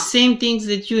 enjoy the no. same things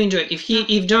that you enjoy. If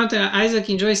Jonathan and Isaac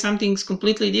enjoy something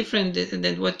completely different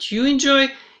than what you enjoy,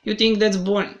 you think that's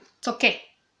boring. It's okay.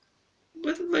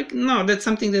 But no, that's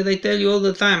something that I tell you all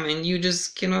the time, and you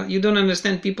just cannot. You don't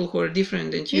understand people who are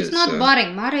different than you. It's not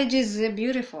boring. Marriage is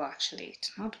beautiful, actually.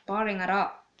 It's not boring at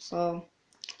all. So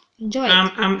enjoy it.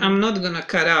 I'm not gonna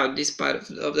cut out this part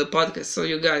of the podcast, so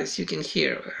you guys you can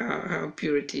hear how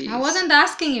Purity I is wasn't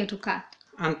asking you to cut.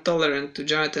 intolerant to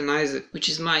Jonathan Isaac, which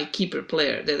is my keeper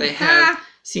player that I have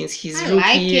since his I rookie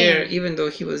like year. him. Even though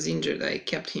he was injured, I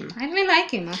kept him. I really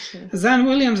like him, actually. Zan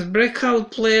Williams,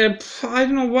 breakout player. I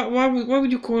don't know why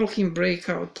would you call him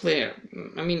breakout player?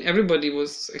 I mean, everybody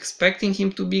was expecting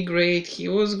him to be great. He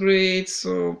was great,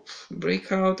 so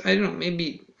breakout. I don't know.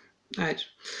 Maybe I.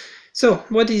 So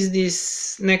what is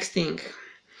this next thing?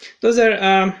 Those are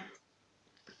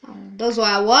Those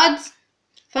were awards?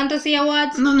 Fantasy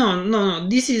awards? no.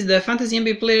 This is the fantasy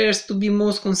NBA players to be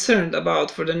most concerned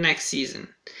about for the next season,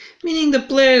 meaning the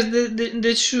players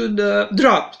that should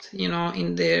drop.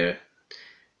 In their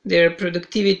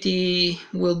productivity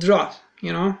will drop.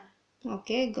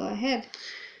 Okay, go ahead.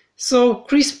 So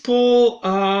Chris Paul,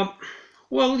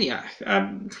 well, yeah,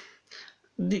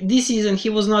 this season he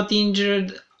was not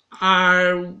injured.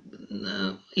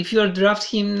 If you are draft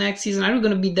him next season, are you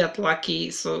going to be that lucky?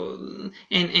 So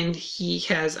and he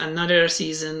has another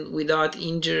season without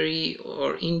injury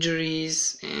or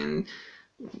injuries and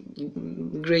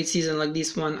great season like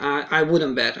this one. I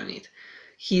wouldn't bet on it.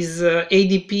 His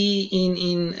ADP in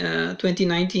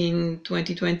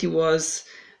 2019-2020 was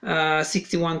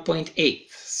 61.8.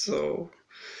 So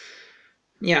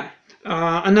yeah,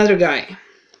 another guy.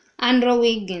 Andrew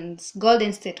Wiggins,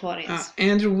 Golden State Warriors.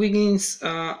 Andrew Wiggins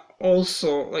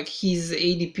also, like his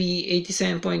ADP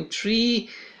 87.3.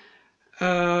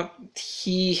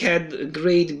 He had a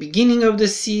great beginning of the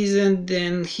season,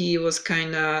 then he was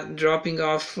kind of dropping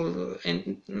off,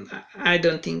 and I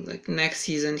don't think like next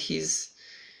season he's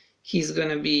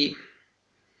gonna be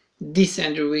this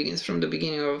Andrew Wiggins from the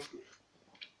beginning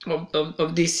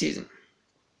of this season.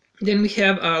 Then we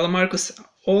have LaMarcus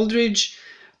Aldridge,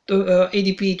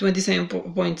 ADP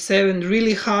 27.7,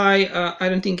 really high. I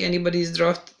don't think anybody is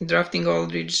drafting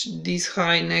Aldridge this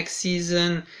high next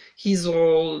season. He's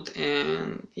old,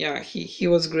 and yeah, he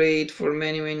was great for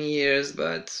many years,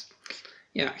 but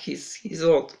yeah, he's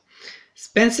old.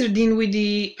 Spencer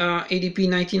Dinwiddie, ADP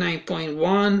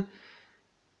 99.1.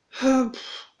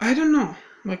 I don't know.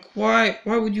 Like why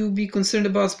would you be concerned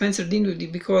about Spencer Dinwiddie?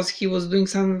 Because he was doing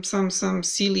some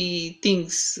silly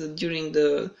things during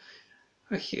the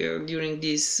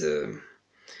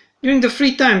during the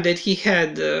free time that he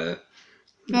had.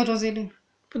 What was he doing?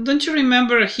 But don't you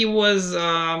remember he was?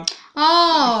 Oh,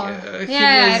 he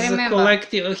yeah, was I remember.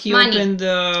 collecting. He Money. opened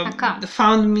the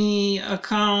FoundMe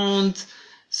account.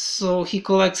 So he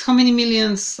collects how many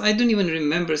millions? I don't even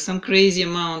remember. Some crazy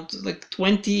amount, like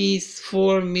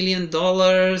 $24 million,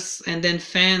 and then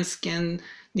fans can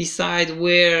decide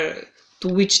to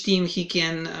which team he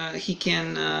can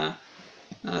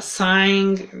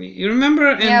sign. You remember?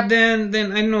 And Yep.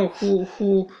 then I know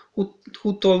who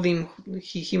told him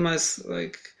he must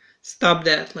like stop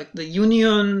that, like the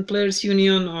union, players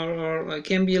union, or like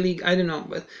NBA league. I don't know,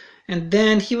 but. And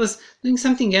then he was doing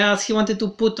something else. He wanted to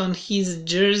put on his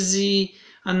jersey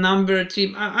a number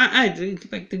 3. I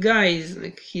like the guy is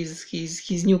like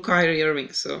he's new Kyrie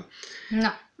Irving. So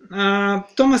No.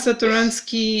 Thomas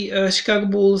Satoransky, Chicago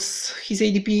Bulls, his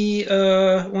ADP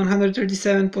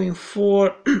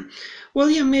 137.4. Well,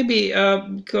 yeah, maybe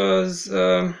because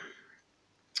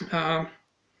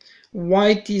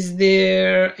White is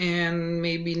there, and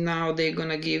maybe now they're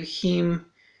gonna give him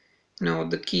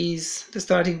the keys, the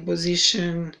starting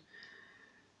position.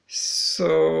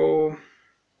 So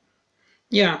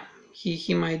yeah,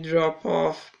 he might drop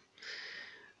off.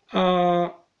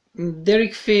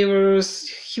 Derek Favors,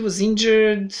 he was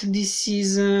injured this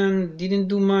season, didn't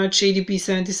do much. ADP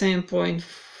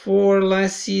 77.4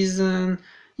 last season.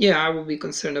 Yeah, I will be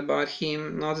concerned about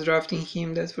him, not drafting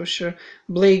him, that's for sure.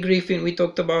 Blake Griffin, we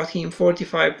talked about him,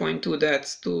 45.2,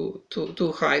 that's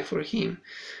too high for him.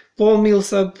 Paul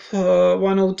Millsap,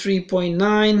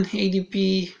 103.9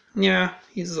 ADP, yeah,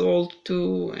 he's old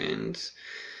too, and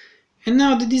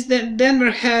now this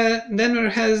Denver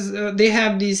has they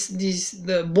have this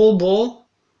the Bol.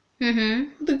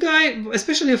 Mm-hmm. The guy,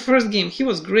 especially the first game, he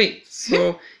was great.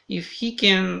 So if he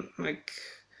can like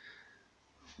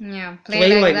Yeah,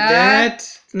 play like that.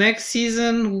 that next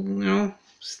season,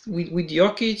 with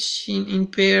Jokic in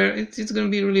pair, it's gonna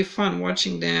be really fun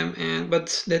watching them.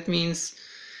 But that means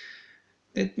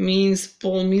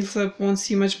Paul Millsap won't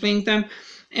see much playing time.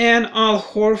 And Al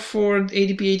Horford,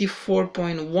 ADP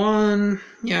 84.1.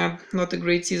 Yeah, not a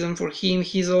great season for him.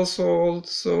 He's also old,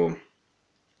 so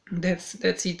that's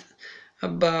it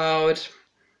about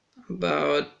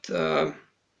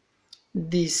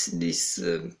these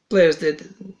players that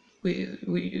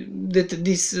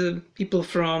these people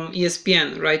from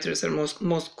ESPN writers are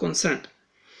most concerned.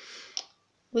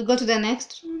 We go to the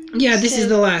next. Yeah, this is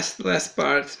the last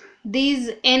part. These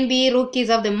NBA rookies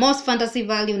have the most fantasy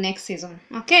value next season.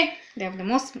 Okay, they have the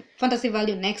most fantasy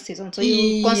value next season, so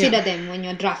you consider them when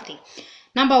you're drafting.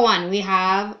 Number 1, we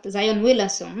have Zion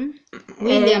Williamson.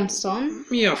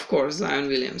 Yeah, of course, Zion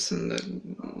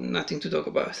Williamson. Nothing to talk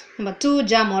about. Number 2,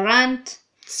 Ja Morant.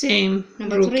 Same.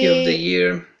 Number Rookie 3, of the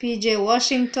year. PJ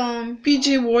Washington.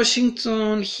 PJ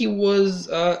Washington, he was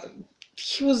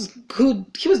good.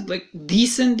 He was like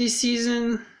decent this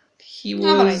season. He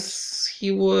was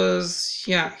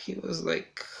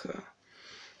like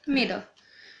middle.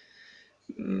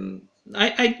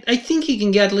 I think he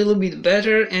can get a little bit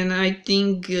better, and I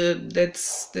think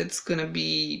that's gonna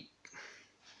be.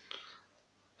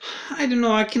 I don't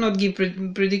know. I cannot give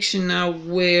prediction now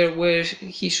where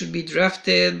he should be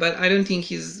drafted, but I don't think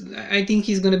I think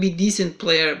he's gonna be decent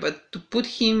player. But to put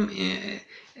him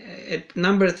at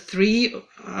number 3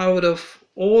 out of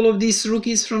all of these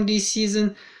rookies from this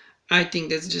season, I think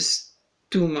that's just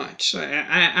too much.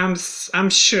 I'm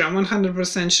sure, I'm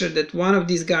 100% sure that one of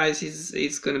these guys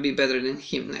is going to be better than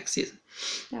him next season.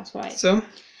 That's right. So,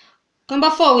 number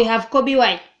 4, we have Kobe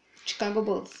White, Chicago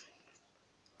Bulls.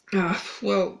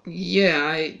 Well, yeah,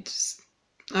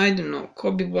 I don't know.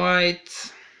 Kobe White,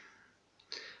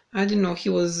 I don't know. He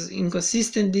was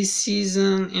inconsistent this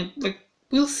season, and like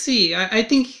we'll see. I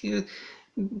think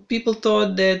people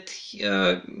thought that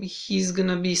he's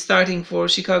gonna be starting for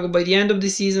Chicago by the end of the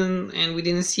season, and we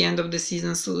didn't see end of the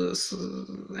season, so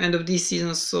end of this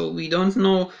season, so we don't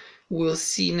know. We'll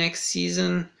see next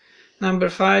season. Number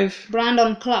 5,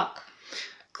 Brandon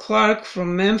Clark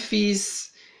from Memphis.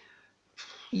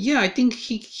 Yeah, I think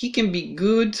he can be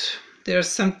good. There are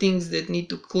some things that need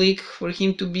to click for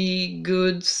him to be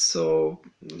good, so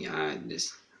yeah,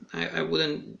 I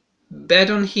wouldn't bet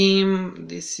on him.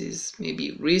 This is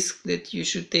maybe risk that you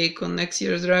should take on next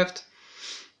year's draft.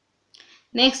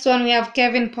 Next one, we have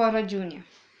Kevin Porter Jr.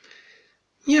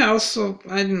 Yeah, also,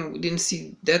 I don't know, we didn't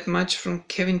see that much from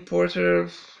Kevin Porter.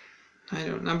 I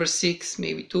don't know, number 6,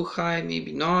 maybe too high,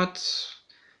 maybe not.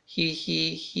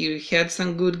 He had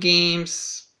some good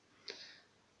games.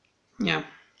 Yeah.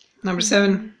 Number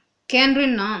 7. Kendrick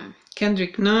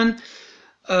Nunn.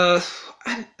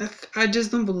 I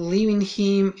just don't believe in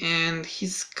him, and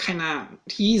he's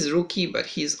rookie, but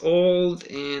he's old,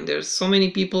 and there's so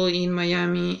many people in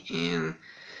Miami, and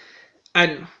I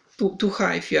don't know, too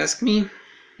high if you ask me.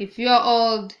 If you're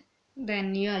old,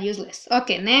 then you are useless.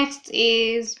 Okay, next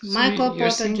is Michael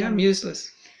Porter Jr. I'm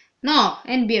useless. No,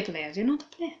 NBA players. You're not a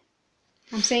player.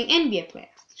 I'm saying NBA players.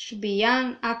 Should be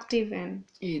young, active, and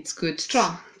it's good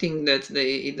strong. Thing that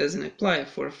it doesn't apply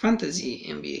for fantasy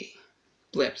NBA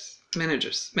players,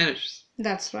 managers.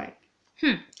 That's right.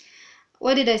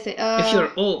 What did I say? If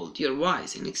you're old, you're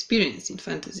wise and experienced in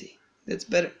fantasy. That's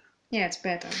better. Yeah, it's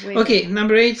better. Okay,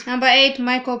 number 8. Number 8,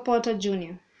 Michael Porter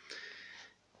Jr.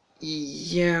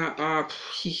 Yeah,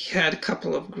 he had a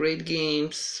couple of great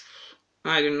games.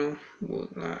 I don't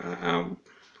know.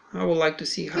 I would like to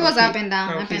see how he was up and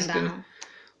down.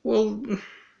 Well,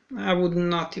 I would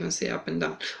not even say up and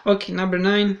down. Okay, number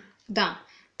 9. Down.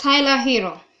 Tyler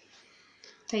Hero.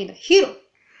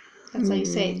 That's how you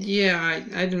say it. Yeah,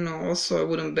 I don't know. Also, I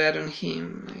wouldn't bet on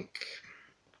him.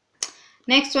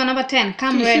 Next one, number 10,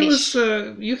 Cam Reddish.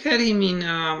 You had him in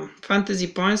Fantasy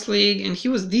Points League, and he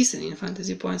was decent in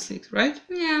Fantasy Points League, right?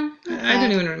 Yeah. I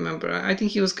don't even remember. I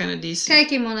think he was kind of decent. Take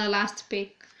him on the last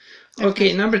pick.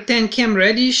 Okay, number 10, Cam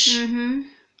Reddish. Mm-hmm.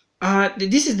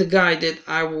 This is the guy that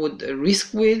I would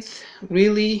risk with,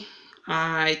 really.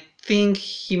 I think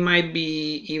he might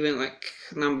be even like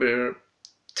number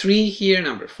 3 here,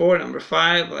 number 4, number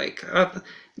 5.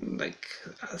 like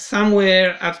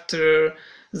somewhere after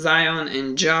Zion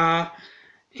and Ja,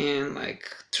 and like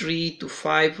 3 to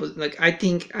 5 was like I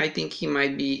think he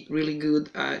might be really good.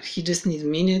 He just needs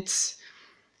minutes.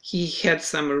 He had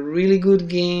some really good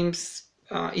games.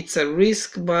 It's a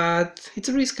risk, but it's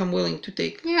a risk I'm willing to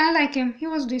take. Yeah, I like him. He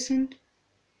was decent.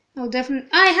 Oh, definitely.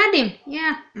 I had him.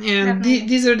 Yeah. And Definitely.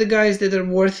 these are the guys that are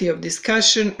worthy of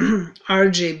discussion.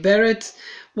 R.J. Barrett.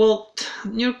 Well,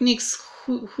 New York Knicks.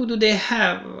 Who do they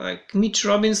have? Like Mitch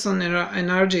Robinson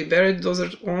and R.J. Barrett. Those are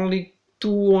only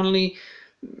two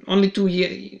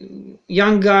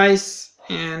young guys.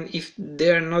 And if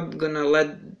they're not gonna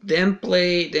let them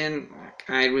play, then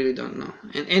I really don't know.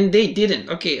 And they didn't.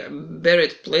 Okay,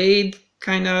 Barrett played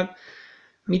kind of.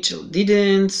 Mitchell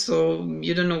didn't, so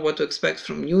you don't know what to expect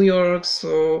from New York,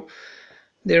 so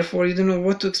therefore you don't know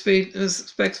what to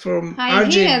expect from I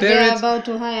RJ hear they're Barrett. about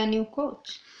to hire a new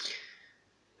coach.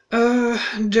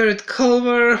 Jared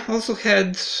Culver also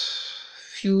had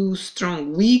few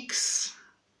strong weeks.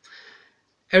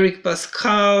 Eric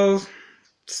Pascal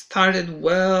started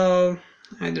well.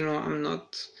 I don't know. I'm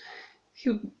not.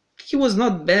 He was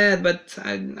not bad, but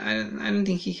I don't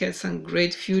think he had some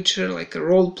great future like a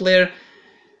role player.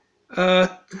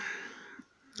 Matthew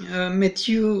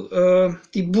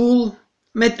Thybulle.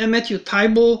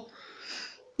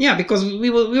 Yeah, because we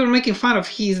were making fun of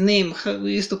his name.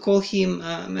 We used to call him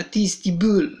Matisse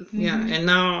Thybulle. Yeah, and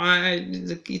now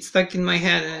it's stuck in my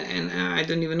head, and I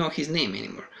don't even know his name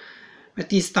anymore.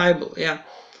 Matisse Thybulle. Yeah,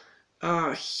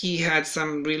 he had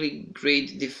some really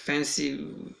great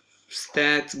defensive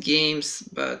stats games,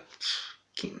 but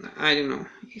I don't know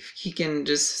if he can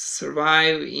just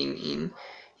survive in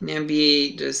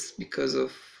NBA just because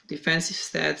of defensive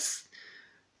stats.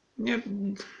 Yeah,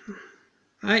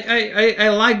 I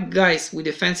like guys with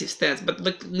defensive stats, but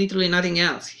like literally nothing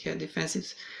else. He had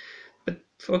defensive, but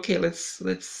okay, let's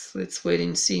wait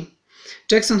and see.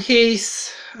 Jackson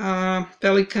Hayes,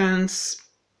 Pelicans.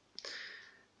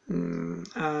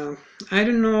 I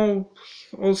don't know.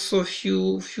 Also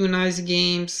few nice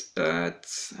games, but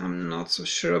I'm not so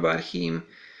sure about him.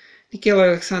 Nickeil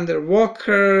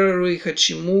Alexander-Walker, Rui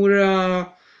Hachimura.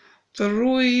 So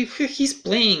Rui, he's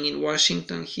playing in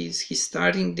Washington. He's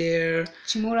starting there.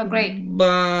 Chimura, great.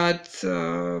 But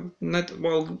not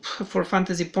well for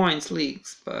fantasy points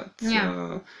leagues. But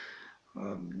Yeah.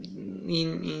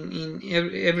 In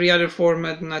every other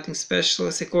format, nothing special.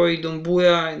 Sekou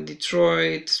Doumbouya in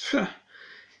Detroit.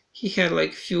 He had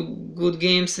like few good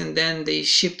games, and then they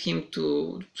shipped him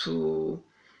to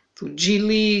G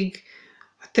League.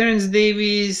 Terence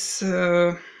Davis,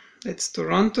 that's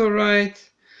Toronto, right?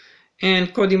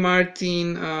 And Cody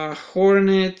Martin,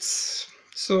 Hornets.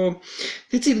 So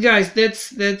that's it, guys.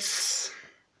 That's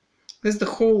the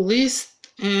whole list,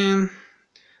 and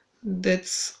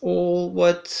that's all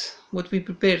what we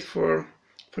prepared for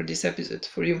this episode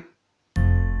for you.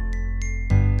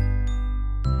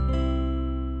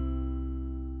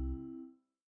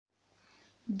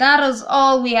 That is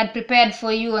all we had prepared for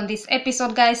you on this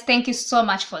episode, guys. Thank you so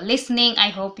much for listening. I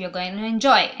hope you're going to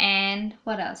enjoy. And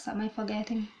what else am I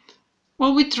forgetting?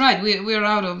 Well, we tried. We're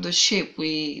out of the shape.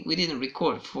 We didn't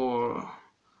record for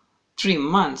 3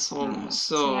 months almost.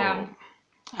 So yeah.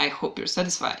 I hope you're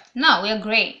satisfied. No, we're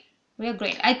great. We're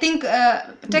great. I think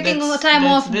taking time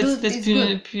off is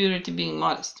good. Purity being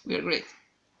modest. We're great.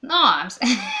 No,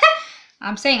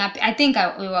 I'm saying I think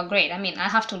we were great. I mean, I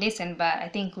have to listen, but I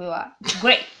think we were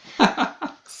great.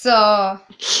 So,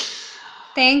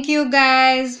 thank you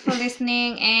guys for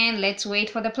listening, and let's wait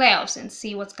for the playoffs and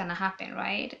see what's gonna happen,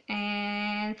 right?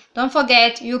 And don't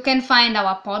forget, you can find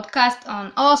our podcast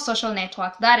on all social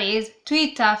networks. That is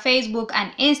Twitter, Facebook,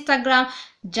 and Instagram.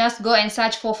 Just go and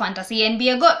search for Fantasy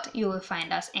NBA GOAT. You will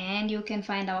find us, and you can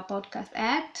find our podcast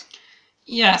at...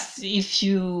 Yes, if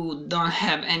you don't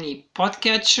have any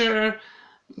podcatcher,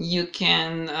 you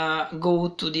can go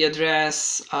to the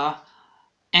address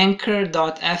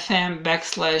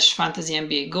anchor.fm/Fantasy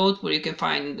NBA GOAT, where you can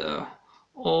find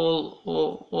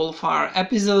all of our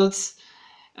episodes.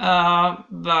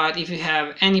 But if you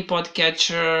have any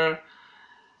podcatcher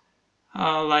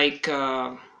like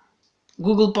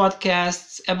Google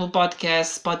Podcasts, Apple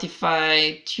Podcasts,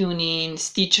 Spotify, TuneIn,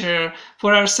 Stitcher.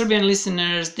 For our Serbian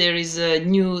listeners, there is a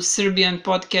new Serbian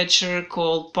podcatcher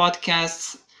called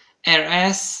Podcasts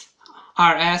RS,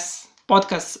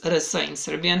 Podcasts RS in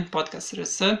Serbian, Podcasts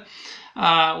RS,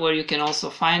 where you can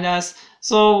also find us.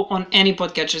 So on any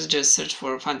podcatchers, just search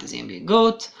for Fantasy NBA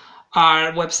GOAT.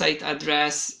 Our website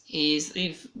address is,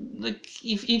 if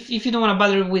you don't want to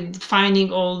bother with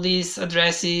finding all these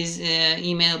addresses,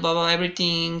 email, blah blah,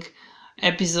 everything,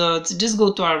 episodes, just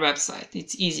go to our website.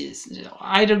 It's easy.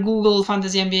 Either Google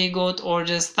Fantasy NBA GOAT or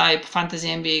just type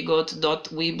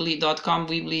fantasynbagoat.weebly.com.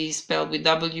 Weebly is spelled with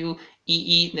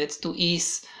W-E-E, that's 2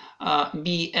 E's,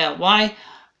 B-L-Y.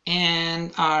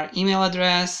 And our email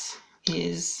address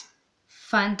is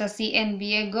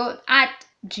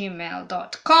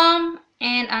fantasynbagoat@gmail.com.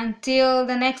 And until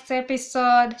the next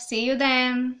episode, see you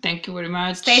then. Thank you very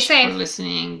much. Stay safe. For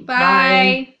listening.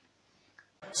 Bye.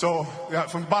 So, yeah,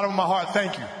 from the bottom of my heart,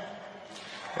 thank you.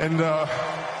 And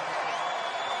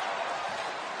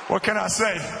what can I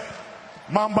say?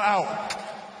 Mamba out.